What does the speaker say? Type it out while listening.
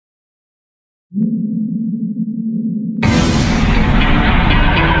Hi,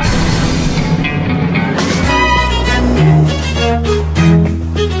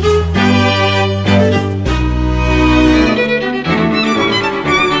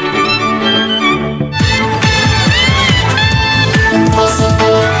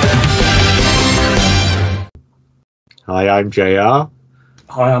 I'm JR. Hi,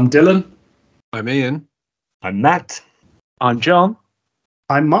 I'm Dylan. I'm Ian. I'm Matt. I'm John.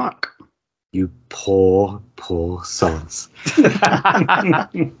 I'm Mark. You poor, poor sons.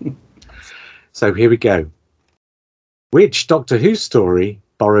 So here we go. Which Doctor Who story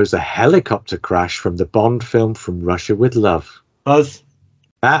borrows a helicopter crash from the Bond film From Russia with Love? Buzz.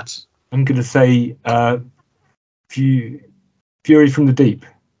 Matt? I'm going to say Fury from the Deep.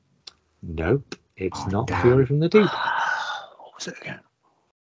 Nope, it's not damn. Fury from the Deep. What was it again?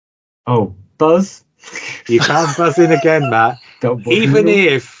 Oh, Buzz. You found Buzz in again, Matt. Even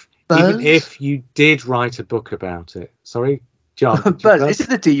if you did write a book about it. Sorry, John. Buzz, is it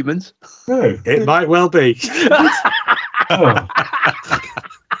the demons? No, it might well be. Oh.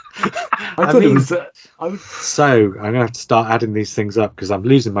 I mean, it was. So I'm going to have to start adding these things up because I'm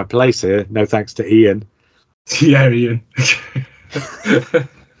losing my place here. No thanks to Ian. Yeah, Ian.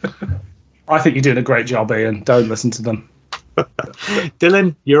 I think you're doing a great job, Ian. Don't listen to them.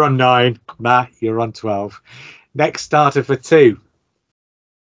 Dylan, you're on 9. Matt, you're on 12. Next starter for 2.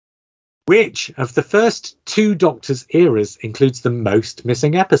 Which of the first 2 Doctors eras includes the most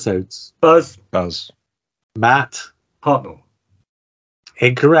missing episodes? Buzz. Matt. Hartnell.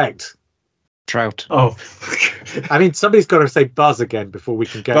 Incorrect. Trout. Oh. I mean, somebody's got to say Buzz again before we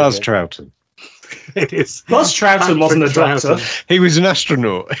can go. Buzz Troughton. It is. Buzz Troughton wasn't a doctor. He was an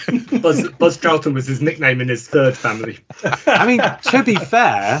astronaut. Buzz Troughton was his nickname in his third family. I mean, to be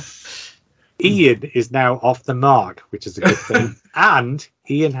fair, Ian is now off the mark, which is a good thing. And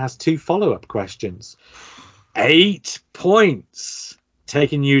Ian has 2 follow-up questions. 8 points,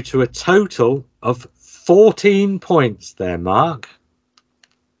 taking you to a total of 14 points there, Mark.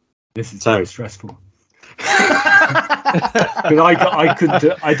 This is so stressful. I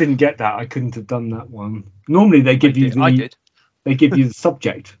didn't get that. I couldn't have done that one. Normally they give you they give you the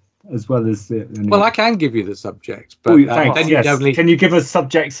subject as well as the. Well, I can give you the subject, but thanks. Yes. Can you give us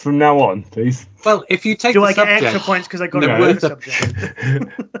subjects from now on, please? Well, if you take do the I subject, get extra points because I got the subject?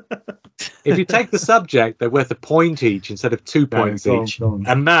 If you take the subject, they're worth a point each instead of 2 points each.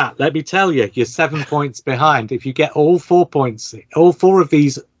 And Matt, let me tell you, you're 7 points behind. If you get all 4 points, all 4 of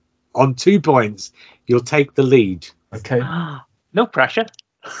these on 2 points, you'll take the lead. Okay. No pressure.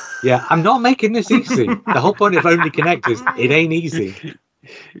 Yeah, I'm not making this easy. The whole point of Only Connect is it ain't easy.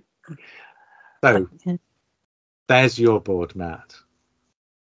 So, there's your board, Matt.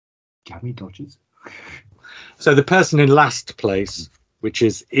 Gammy dodges. So the person in last place, which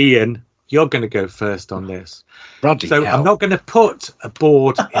is Ian, you're going to go first on this. Bloody so hell. I'm not going to put a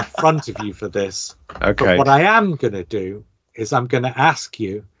board in front of you for this. Okay. But what I am going to do is I'm going to ask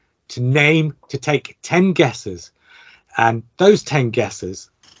you to take 10 guesses. And those 10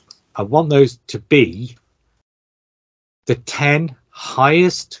 guesses, I want those to be the 10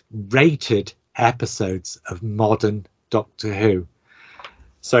 highest rated episodes of modern Doctor Who.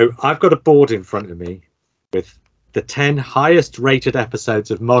 So I've got a board in front of me with the 10 highest rated episodes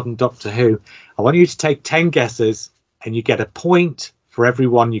of modern Doctor Who. I want you to take 10 guesses and you get a point for every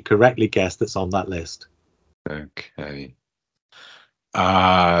one you correctly guess that's on that list. Okay.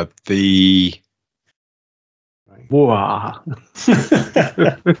 Wow.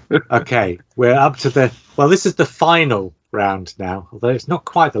 Okay, we're up to this is the final round now, although it's not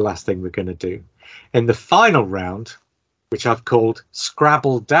quite the last thing we're going to do. In the final round, which I've called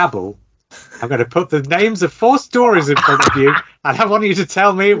Scrabble Dabble, I'm going to put the names of 4 stories in front of you, and I want you to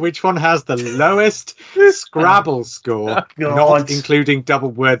tell me which one has the lowest Scrabble score, not including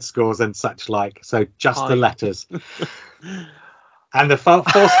double word scores and such like, so just the letters. And the 4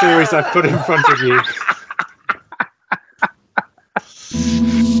 stories I've put in front of you.